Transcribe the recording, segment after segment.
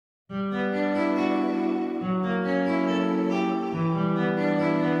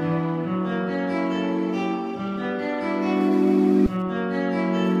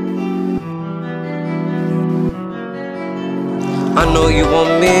I know you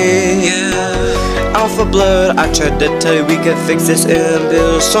want me, yeah. Alpha blood, I tried to tell you we can fix this and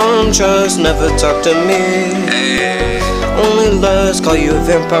build some trust. Never talk to me. Only lust, call you a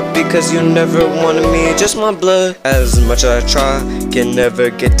vampire because you never wanted me. Just my blood. As much as I try, can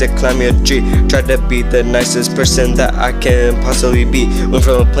never get to climb your tree. Try to be the nicest person that I can possibly be. Went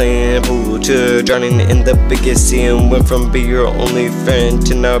from playing pool to drowning in the biggest sea, and went from being your only friend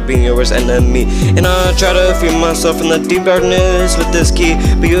to now being your worst enemy. And I try to free myself from the deep darkness with this key,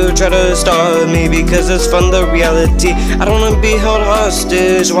 but you try to stop me because it's from the reality. I don't wanna be held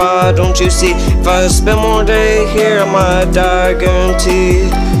hostage. Why don't you see? If I spend more day here, I might die,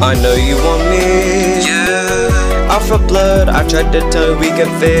 guaranteed. I know you want me, yeah. Alpha blood, I tried to tell you we can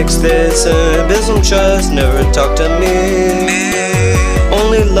fix this and build some trust. Never talk to me.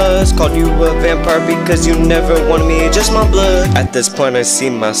 Only lust, called you a vampire because you never wanted me. Just my blood. At this point I see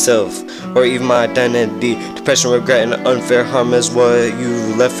myself, or even my identity. Depression, regret, and unfair harm is what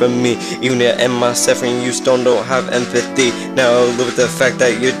you left from me. Even to end my suffering, you still don't have empathy. Now I live with the fact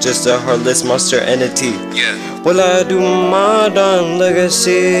that you're just a heartless monster entity. Yeah. Will I do my darn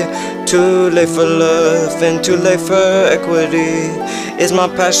legacy? Too late for love and too late for equity. Is my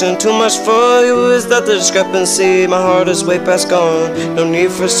passion too much for you? Is that the discrepancy? My heart is way past gone, no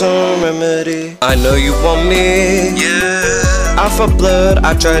need for some remedy. I know you want me, yeah. Alpha blood,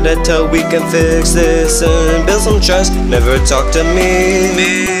 I try to tell we can fix this and build some trust. Never talk to me.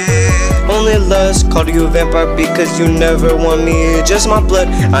 Only lust, called you a vampire because you never want me. Just my blood,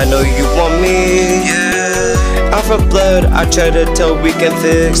 I know you want me, yeah. Alpha blood, I try to tell we can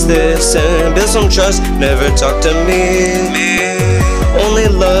fix this and build some trust. Never talk to me. Only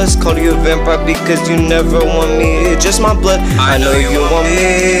lust, called you a vampire because you never want me. Just my blood, I know you want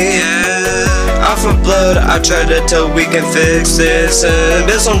me, yeah. Alpha blood, I try to tell we can fix this and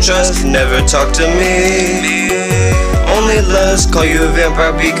build some trust. Never talk to me. Only lust, call you a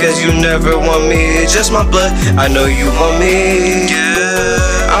vampire because you never want me. Just my blood, I know you want me,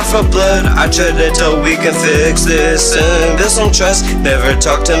 yeah. Alpha blood, I try to tell we can fix this and build some trust. Never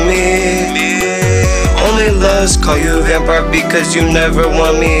talk to me. Only lust, call you a vampire because you never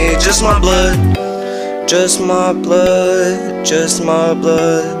want me. Just my blood. Just my blood. Just my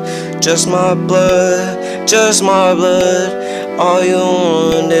blood. Just my blood. Just my blood. All you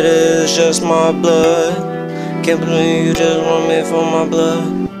wanted is just my blood. Can't believe you just want me for my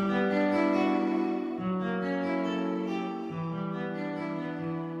blood.